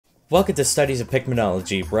Welcome to Studies of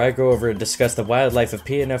Pikminology, where I go over and discuss the wildlife of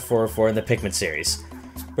PNF404 in the Pikmin series.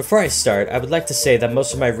 Before I start, I would like to say that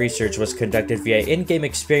most of my research was conducted via in-game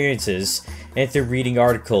experiences and through reading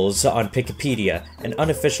articles on Pikipedia, an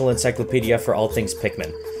unofficial encyclopedia for all things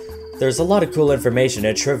Pikmin. There's a lot of cool information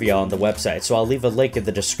and trivia on the website, so I'll leave a link in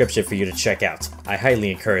the description for you to check out. I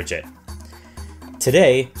highly encourage it.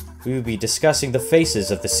 Today, we will be discussing the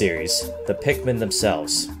faces of the series, the Pikmin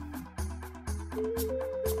themselves.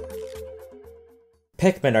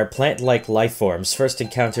 Pikmin are plant-like lifeforms first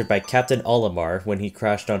encountered by Captain Olimar when he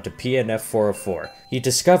crashed onto PNF404. He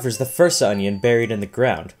discovers the first onion buried in the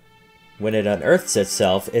ground. When it unearths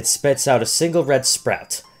itself, it spits out a single red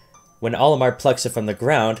sprout. When Olimar plucks it from the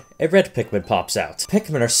ground, a red Pikmin pops out.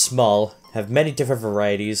 Pikmin are small, have many different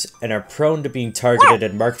varieties, and are prone to being targeted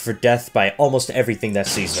and marked for death by almost everything that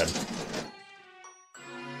sees them.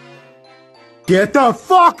 Get the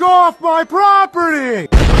fuck off my property!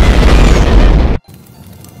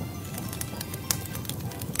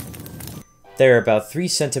 They are about 3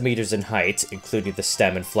 centimeters in height, including the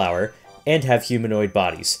stem and flower, and have humanoid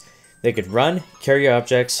bodies. They could run, carry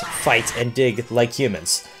objects, fight, and dig like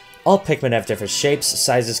humans. All Pikmin have different shapes,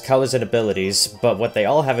 sizes, colors, and abilities, but what they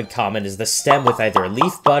all have in common is the stem with either a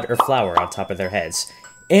leaf, bud, or flower on top of their heads,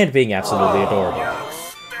 and being absolutely adorable.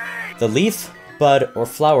 The leaf, bud, or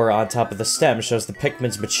flower on top of the stem shows the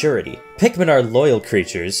Pikmin's maturity. Pikmin are loyal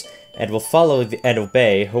creatures, and will follow and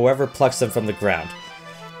obey whoever plucks them from the ground.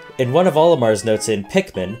 In one of Olimar's notes in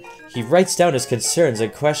Pikmin, he writes down his concerns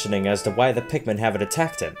and questioning as to why the Pikmin haven't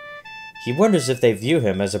attacked him. He wonders if they view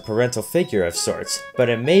him as a parental figure of sorts, but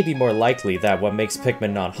it may be more likely that what makes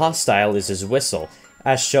Pikmin non-hostile is his whistle,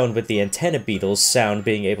 as shown with the antenna beetle's sound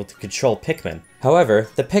being able to control Pikmin. However,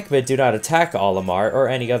 the Pikmin do not attack Olimar or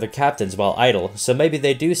any other captains while idle, so maybe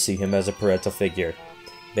they do see him as a parental figure.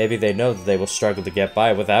 Maybe they know that they will struggle to get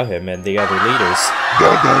by without him and the other leaders.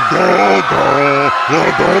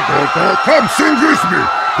 Come sing with me!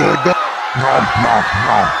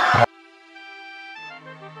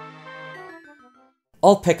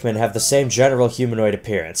 All Pikmin have the same general humanoid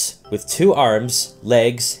appearance, with 2 arms,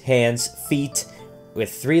 legs, hands, feet,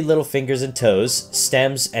 with 3 little fingers and toes,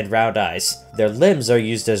 stems, and round eyes. Their limbs are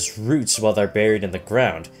used as roots while they're buried in the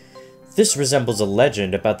ground. This resembles a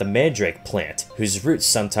legend about the mandrake plant, whose roots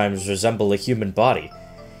sometimes resemble a human body.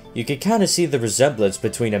 You can kinda see the resemblance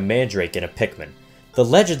between a mandrake and a Pikmin. The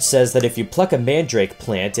legend says that if you pluck a mandrake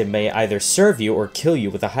plant, it may either serve you or kill you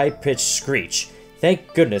with a high-pitched screech.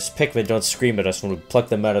 Thank goodness Pikmin don't scream at us when we pluck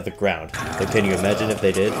them out of the ground. But can you imagine if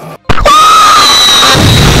they did?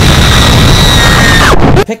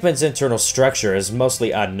 Pikmin's internal structure is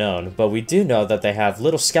mostly unknown, but we do know that they have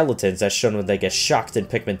little skeletons as shown when they get shocked in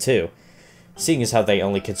Pikmin 2. Seeing as how they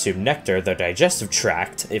only consume nectar, their digestive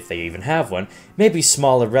tract, if they even have one, may be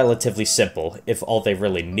small and relatively simple, if all they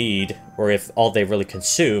really need, or if all they really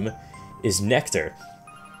consume, is nectar.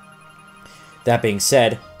 That being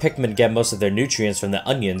said, Pikmin get most of their nutrients from the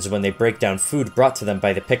onions when they break down food brought to them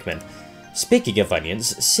by the Pikmin. Speaking of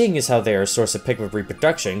onions, seeing as how they are a source of Pikmin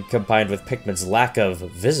reproduction, combined with Pikmin's lack of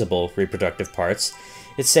visible reproductive parts,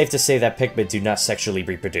 it's safe to say that Pikmin do not sexually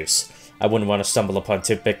reproduce. I wouldn't want to stumble upon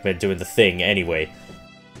 2 Pikmin doing the thing anyway.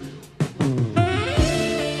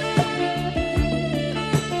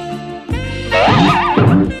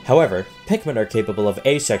 However, Pikmin are capable of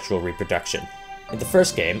asexual reproduction. In the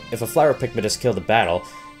first game, if a flower Pikmin is killed in battle,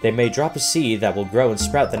 they may drop a seed that will grow and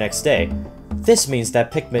sprout the next day. This means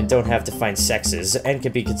that Pikmin don't have defined sexes and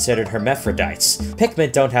can be considered hermaphrodites.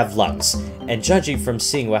 Pikmin don't have lungs, and judging from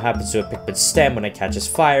seeing what happens to a Pikmin's stem when it catches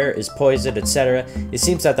fire, is poisoned, etc., it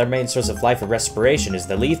seems that their main source of life or respiration is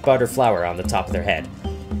the leaf, bud, or flower on the top of their head.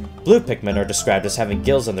 Blue Pikmin are described as having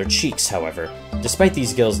gills on their cheeks, however. Despite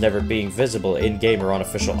these gills never being visible in-game or on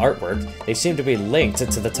official artwork, they seem to be linked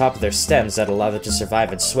to the top of their stems that allow them to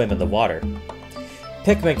survive and swim in the water.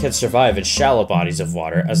 Pikmin can survive in shallow bodies of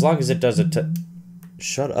water as long as it doesn't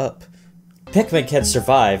Shut up. Pikmin can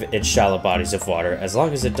survive in shallow bodies of water as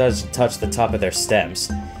long as it doesn't touch the top of their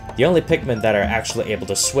stems. The only Pikmin that are actually able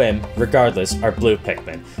to swim, regardless, are blue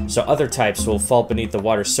Pikmin, so other types will fall beneath the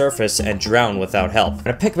water's surface and drown without help.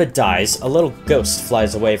 When a Pikmin dies, a little ghost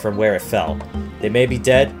flies away from where it fell. They may be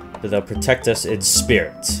dead, but they'll protect us in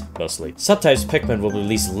spirit, mostly. Sometimes Pikmin will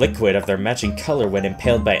release liquid of their matching color when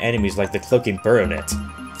impaled by enemies like the cloaking Burronet.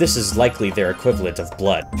 This is likely their equivalent of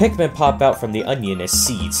blood. Pikmin pop out from the onion as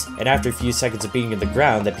seeds, and after a few seconds of being in the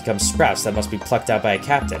ground, they become sprouts that must be plucked out by a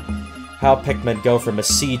captain. How Pikmin go from a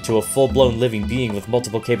seed to a full-blown living being with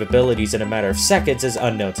multiple capabilities in a matter of seconds is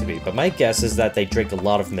unknown to me, but my guess is that they drink a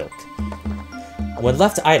lot of milk. When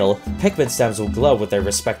left idle, Pikmin stems will glow with their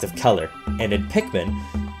respective color, and in Pikmin,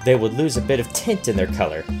 they would lose a bit of tint in their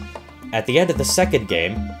color. At the end of the second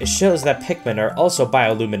game, it shows that Pikmin are also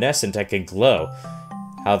bioluminescent and can glow.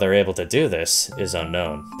 How they're able to do this is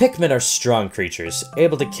unknown. Pikmin are strong creatures,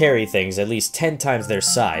 able to carry things at least 10 times their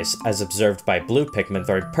size, as observed by blue Pikmin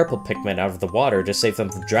throwing purple Pikmin out of the water to save them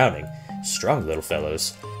from drowning. Strong little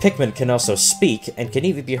fellows. Pikmin can also speak, and can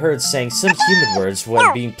even be heard saying some human words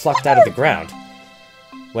when being plucked out of the ground.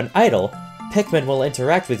 When idle, Pikmin will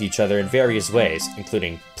interact with each other in various ways,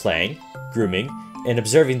 including playing, grooming, and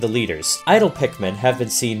observing the leaders. Idle Pikmin have been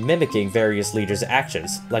seen mimicking various leaders'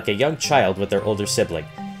 actions, like a young child with their older sibling.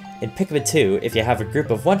 In Pikmin 2, if you have a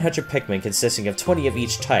group of 100 Pikmin consisting of 20 of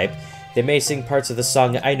each type, they may sing parts of the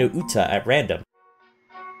song Aino Uta at random.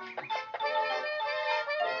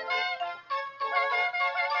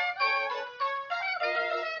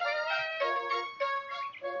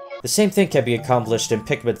 The same thing can be accomplished in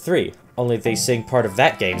Pikmin 3, only they sing part of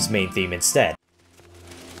that game's main theme instead.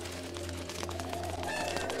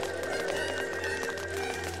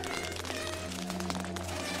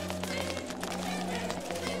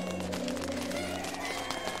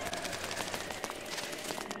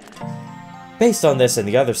 Based on this and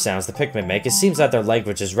the other sounds the Pikmin make, it seems that their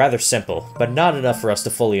language is rather simple, but not enough for us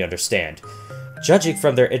to fully understand. Judging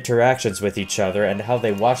from their interactions with each other and how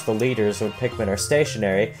they watch the leaders when Pikmin are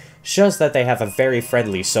stationary, shows that they have a very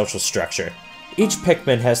friendly social structure. Each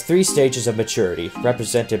Pikmin has 3 stages of maturity,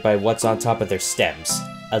 represented by what's on top of their stems.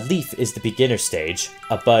 A leaf is the beginner stage,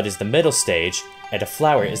 a bud is the middle stage, and a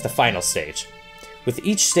flower is the final stage. With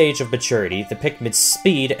each stage of maturity, the Pikmin's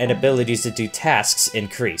speed and abilities to do tasks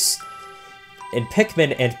increase. In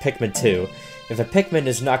Pikmin and Pikmin 2, if a Pikmin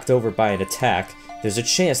is knocked over by an attack, there's a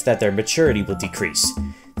chance that their maturity will decrease.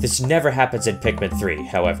 This never happens in Pikmin 3,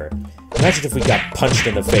 however. Imagine if we got punched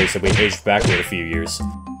in the face and we aged backward a few years.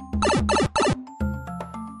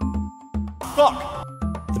 Fuck!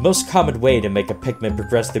 The most common way to make a Pikmin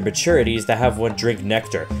progress through maturity is to have one drink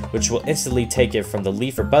nectar, which will instantly take it from the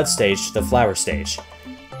leaf or bud stage to the flower stage.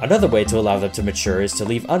 Another way to allow them to mature is to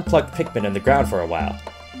leave unplugged Pikmin in the ground for a while.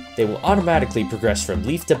 They will automatically progress from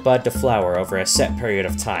leaf to bud to flower over a set period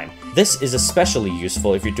of time. This is especially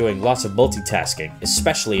useful if you're doing lots of multitasking,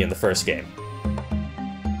 especially in the first game.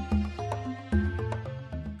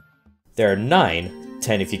 There are 9,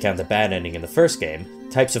 10 if you count the bad ending in the first game,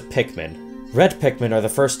 types of Pikmin. Red Pikmin are the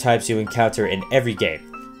first types you encounter in every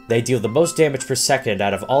game. They deal the most damage per second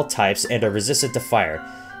out of all types and are resistant to fire.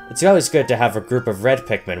 It's always good to have a group of red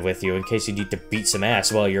Pikmin with you in case you need to beat some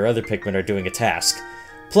ass while your other Pikmin are doing a task.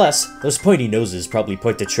 Plus, those pointy noses probably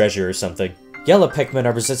point to treasure or something. Yellow Pikmin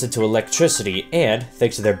are resistant to electricity and,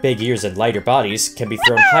 thanks to their big ears and lighter bodies, can be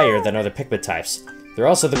thrown higher than other Pikmin types. They're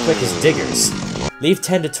also the quickest diggers. Leave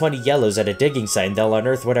 10 to 20 yellows at a digging site and they'll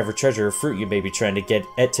unearth whatever treasure or fruit you may be trying to get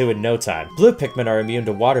to in no time. Blue Pikmin are immune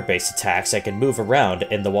to water-based attacks and can move around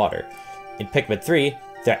in the water. In Pikmin 3,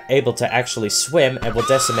 they're able to actually swim and will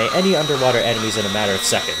decimate any underwater enemies in a matter of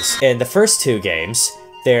seconds. In the first 2 games,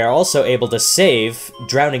 they are also able to save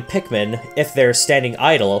drowning Pikmin if they're standing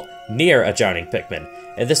idle near a drowning Pikmin,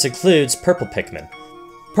 and this includes purple Pikmin.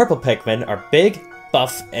 Purple Pikmin are big,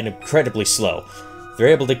 buff, and incredibly slow. They're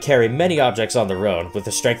able to carry many objects on their own with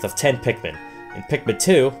a strength of 10 Pikmin. In Pikmin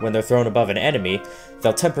 2, when they're thrown above an enemy,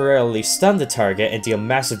 they'll temporarily stun the target and deal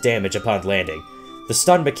massive damage upon landing. The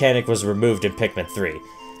stun mechanic was removed in Pikmin 3.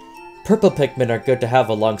 Purple Pikmin are good to have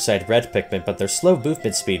alongside red Pikmin, but their slow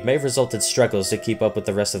movement speed may result in struggles to keep up with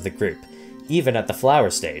the rest of the group, even at the flower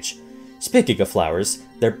stage. Speaking of flowers,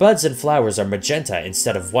 their buds and flowers are magenta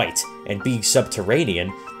instead of white, and being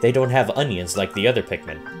subterranean, they don't have onions like the other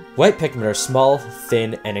Pikmin. White Pikmin are small,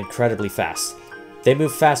 thin, and incredibly fast. They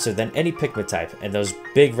move faster than any Pikmin type, and those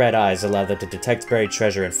big red eyes allow them to detect buried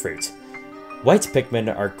treasure and fruit. White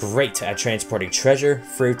Pikmin are great at transporting treasure,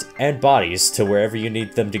 fruit, and bodies to wherever you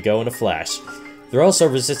need them to go in a flash. They're also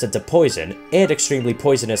resistant to poison, and extremely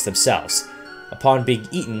poisonous themselves. Upon being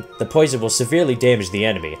eaten, the poison will severely damage the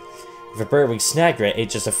enemy. If a burrowing Snagret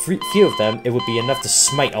ate just a few of them, it would be enough to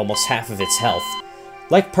smite almost half of its health.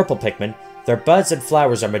 Like purple Pikmin, their buds and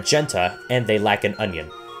flowers are magenta, and they lack an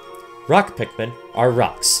onion. Rock Pikmin are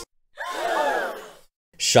rocks.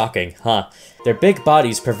 Shocking, huh? Their big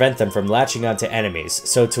bodies prevent them from latching onto enemies,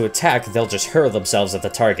 so to attack, they'll just hurl themselves at the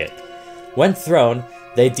target. When thrown,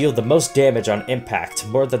 they deal the most damage on impact,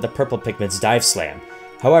 more than the purple Pikmin's dive slam.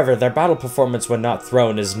 However, their battle performance when not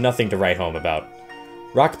thrown is nothing to write home about.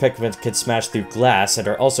 Rock Pikmin can smash through glass and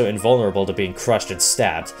are also invulnerable to being crushed and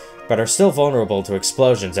stabbed, but are still vulnerable to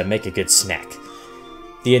explosions and make a good snack.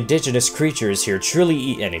 The indigenous creatures here truly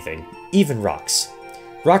eat anything, even rocks.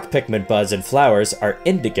 Rock Pikmin buds and flowers are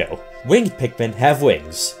indigo. Winged Pikmin have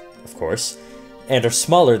wings, of course, and are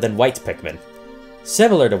smaller than white Pikmin.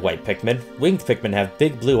 Similar to white Pikmin, winged Pikmin have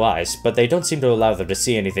big blue eyes, but they don't seem to allow them to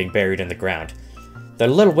see anything buried in the ground. Their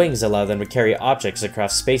little wings allow them to carry objects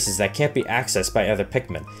across spaces that can't be accessed by other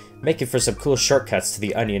Pikmin, making for some cool shortcuts to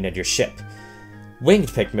the onion and your ship. Winged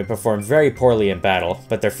Pikmin perform very poorly in battle,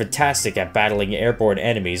 but they're fantastic at battling airborne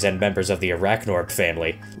enemies and members of the Arachnorb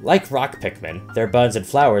family. Like rock Pikmin, their buds and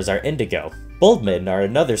flowers are indigo. Bulbmin are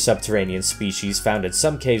another subterranean species found in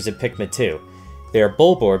some caves in Pikmin 2. They are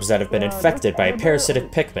bulborbs that have been infected by a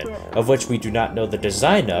parasitic Pikmin, of which we do not know the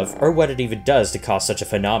design of or what it even does to cause such a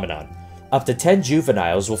phenomenon. Up to 10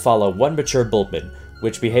 juveniles will follow one mature Bulbmin,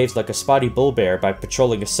 which behaves like a spotty bullbear by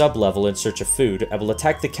patrolling a sub-level in search of food and will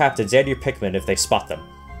attack the captains and your Pikmin if they spot them.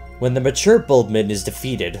 When the mature Bulbmin is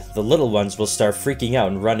defeated, the little ones will start freaking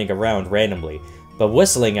out and running around randomly, but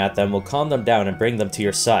whistling at them will calm them down and bring them to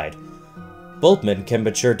your side. Bulbmin can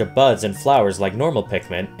mature to buds and flowers like normal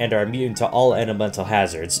Pikmin, and are immune to all elemental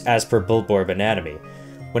hazards, as per Bulborb anatomy.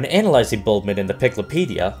 When analyzing Bulbmin in the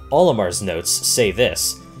Pikipedia, Olimar's notes say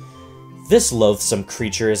this: "This loathsome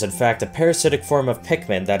creature is in fact a parasitic form of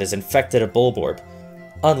Pikmin that has infected a Bulborb.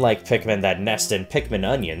 Unlike Pikmin that nest in Pikmin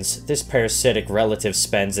onions, this parasitic relative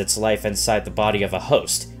spends its life inside the body of a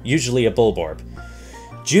host, usually a Bulborb.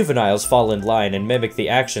 Juveniles fall in line and mimic the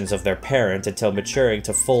actions of their parent until maturing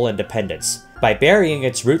to full independence. By burying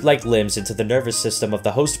its root-like limbs into the nervous system of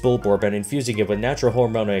the host Bulborb and infusing it with natural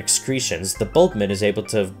hormonal excretions, the Bulbmin is able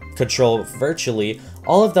to control virtually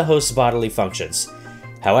all of the host's bodily functions.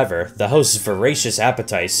 However, the host's voracious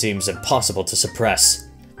appetite seems impossible to suppress."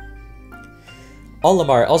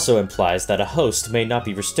 Olimar also implies that a host may not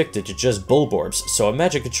be restricted to just Bulborbs, so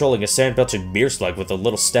imagine controlling a sand-belching beer slug with a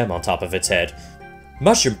little stem on top of its head.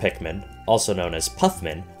 Mushroom Pikmin, also known as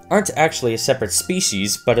Puffmin, aren't actually a separate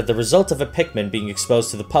species, but are the result of a Pikmin being exposed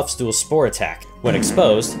to the Puffstool spore attack. When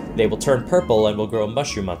exposed, they will turn purple and will grow a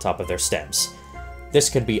mushroom on top of their stems. This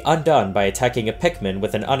can be undone by attacking a Pikmin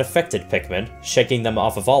with an unaffected Pikmin, shaking them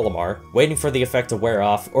off of Olimar, waiting for the effect to wear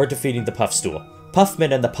off, or defeating the Puffstool.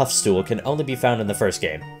 Puffmin and the Puffstool can only be found in the first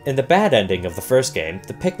game. In the bad ending of the first game,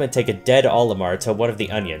 the Pikmin take a dead Olimar to one of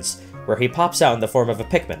the onions, where he pops out in the form of a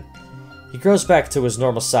Pikmin. He grows back to his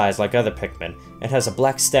normal size like other Pikmin, and has a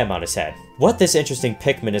black stem on his head. What this interesting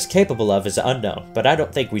Pikmin is capable of is unknown, but I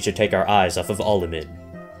don't think we should take our eyes off of Olimar.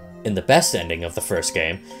 In the best ending of the first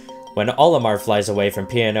game, when Olimar flies away from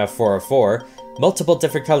PNF 404, multiple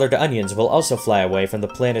different colored onions will also fly away from the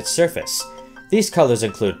planet's surface. These colors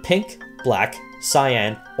include pink, black,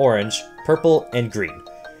 cyan, orange, purple, and green.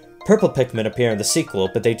 Purple Pikmin appear in the sequel,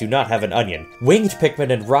 but they do not have an onion. Winged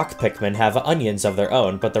Pikmin and rock Pikmin have onions of their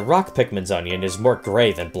own, but the rock Pikmin's onion is more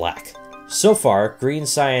gray than black. So far, green,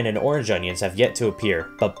 cyan, and orange onions have yet to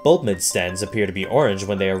appear, but Bulbmin stems appear to be orange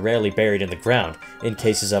when they are rarely buried in the ground, in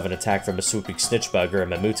cases of an attack from a swooping snitchbug or a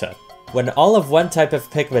Mamuta. When all of one type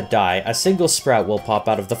of Pikmin die, a single sprout will pop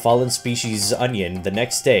out of the fallen species' onion the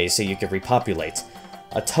next day so you can repopulate.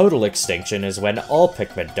 A total extinction is when all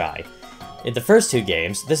Pikmin die. In the first two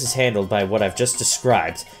games, this is handled by what I've just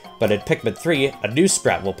described, but in Pikmin 3, a new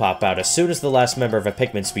sprout will pop out as soon as the last member of a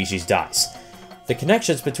Pikmin species dies. The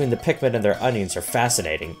connections between the Pikmin and their onions are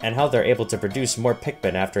fascinating, and how they're able to produce more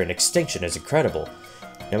Pikmin after an extinction is incredible.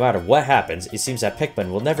 No matter what happens, it seems that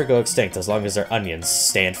Pikmin will never go extinct as long as their onions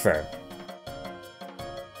stand firm.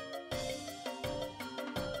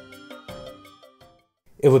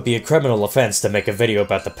 It would be a criminal offense to make a video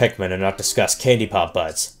about the Pikmin and not discuss Candypop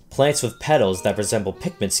Buds, plants with petals that resemble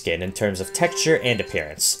Pikmin skin in terms of texture and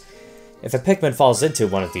appearance. If a Pikmin falls into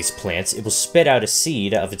one of these plants, it will spit out a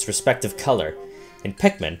seed of its respective color. In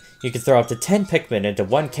Pikmin, you can throw up to 10 Pikmin into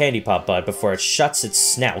one Candypop Bud before it shuts its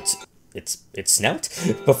snout. Its snout?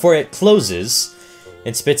 Before it closes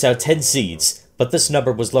and spits out 10 seeds, but this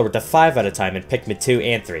number was lowered to 5 at a time in Pikmin 2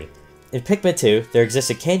 and 3. In Pikmin 2, there exists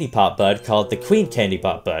a Candypop Bud called the Queen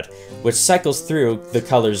Candypop Bud, which cycles through the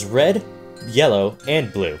colors red, yellow,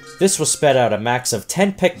 and blue. This will spit out a max of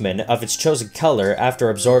 10 Pikmin of its chosen color after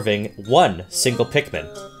absorbing one single Pikmin.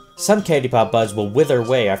 Some Candypop Buds will wither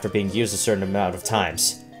away after being used a certain amount of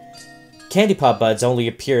times. Candypop Buds only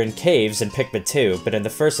appear in caves in Pikmin 2, but in the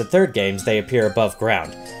first and third games they appear above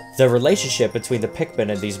ground. The relationship between the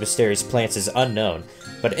Pikmin and these mysterious plants is unknown,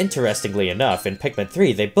 but interestingly enough, in Pikmin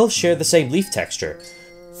 3 they both share the same leaf texture.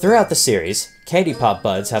 Throughout the series, Candypop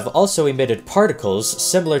Buds have also emitted particles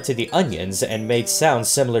similar to the onions and made sounds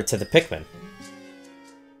similar to the Pikmin.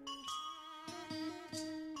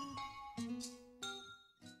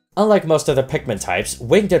 Unlike most other Pikmin types,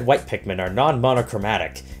 winged and white Pikmin are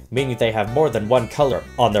non-monochromatic, meaning they have more than one color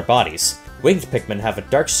on their bodies. Winged Pikmin have a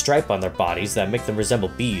dark stripe on their bodies that make them resemble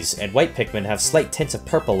bees, and white Pikmin have slight tints of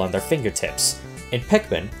purple on their fingertips. In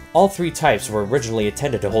Pikmin, all 3 types were originally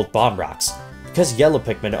intended to hold bomb rocks. Because yellow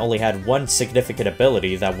Pikmin only had one significant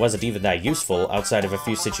ability that wasn't even that useful outside of a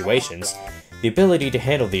few situations, the ability to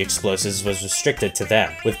handle the explosives was restricted to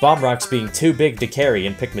them. With bomb rocks being too big to carry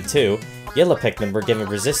in Pikmin 2, yellow Pikmin were given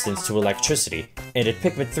resistance to electricity, and in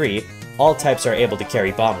Pikmin 3, all types are able to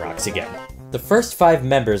carry bomb rocks again. The first 5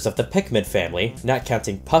 members of the Pikmin family, not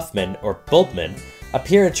counting Puffman or Bulbman,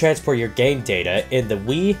 appear and transport your game data in the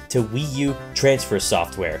Wii to Wii U transfer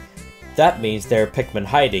software. That means there are Pikmin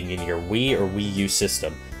hiding in your Wii or Wii U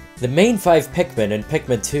system. The main 5 Pikmin in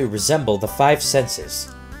Pikmin 2 resemble the 5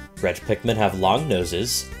 senses. Red Pikmin have long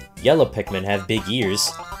noses, yellow Pikmin have big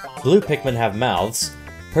ears, blue Pikmin have mouths,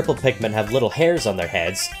 purple Pikmin have little hairs on their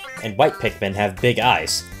heads, and white Pikmin have big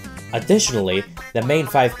eyes. Additionally, the main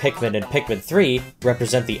 5 Pikmin in Pikmin 3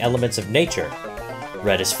 represent the elements of nature.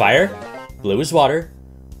 Red is fire, blue is water,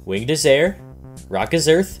 winged is air, rock is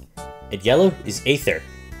earth, and yellow is aether.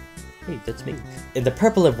 Hey, that's me. In the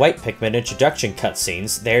purple and white Pikmin introduction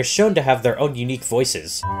cutscenes, they are shown to have their own unique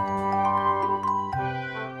voices.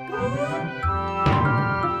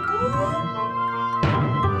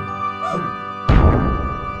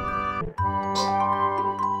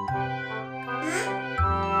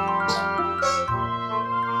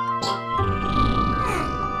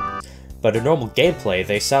 But in normal gameplay,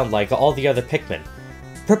 they sound like all the other Pikmin.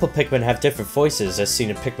 Purple Pikmin have different voices as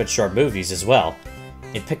seen in Pikmin short movies as well.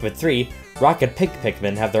 In Pikmin 3, Rock and Pink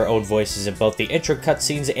Pikmin have their own voices in both the intro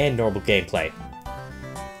cutscenes and normal gameplay.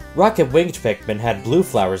 Rock and Winged Pikmin had blue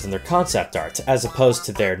flowers in their concept art, as opposed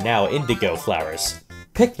to their now indigo flowers.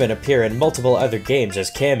 Pikmin appear in multiple other games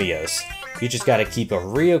as cameos. You just gotta keep a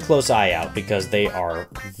real close eye out because they are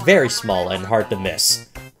very small and hard to miss.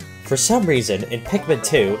 For some reason, in Pikmin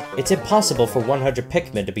 2, it's impossible for 100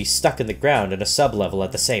 Pikmin to be stuck in the ground in a sub-level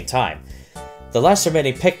at the same time. The last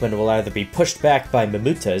remaining Pikmin will either be pushed back by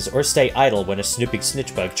Mamodxx or stay idle when a snooping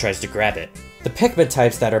snitchbug tries to grab it. The Pikmin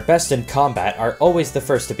types that are best in combat are always the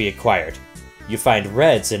first to be acquired. You find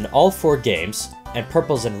reds in all 4 games, and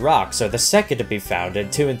purples and rocks are the second to be found in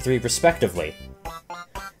 2 and 3 respectively.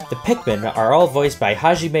 The Pikmin are all voiced by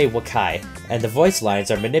Hajime Wakai, and the voice lines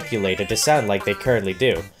are manipulated to sound like they currently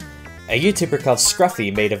do. A YouTuber called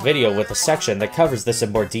Scruffy made a video with a section that covers this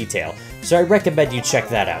in more detail, so I recommend you check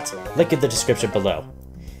that out, link in the description below.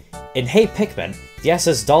 In Hey Pikmin, the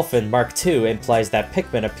SS Dolphin Mark II implies that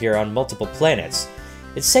Pikmin appear on multiple planets.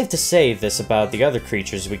 It's safe to say this about the other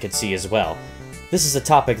creatures we can see as well. This is a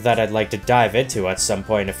topic that I'd like to dive into at some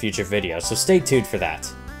point in a future video, so stay tuned for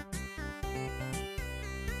that.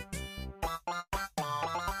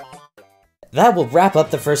 That will wrap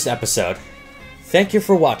up the first episode. Thank you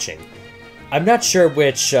for watching. I'm not sure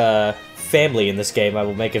which family in this game I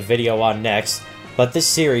will make a video on next, but this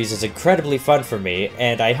series is incredibly fun for me,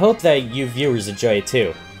 and I hope that you viewers enjoy it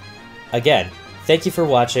too. Again, thank you for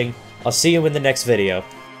watching. I'll see you in the next video.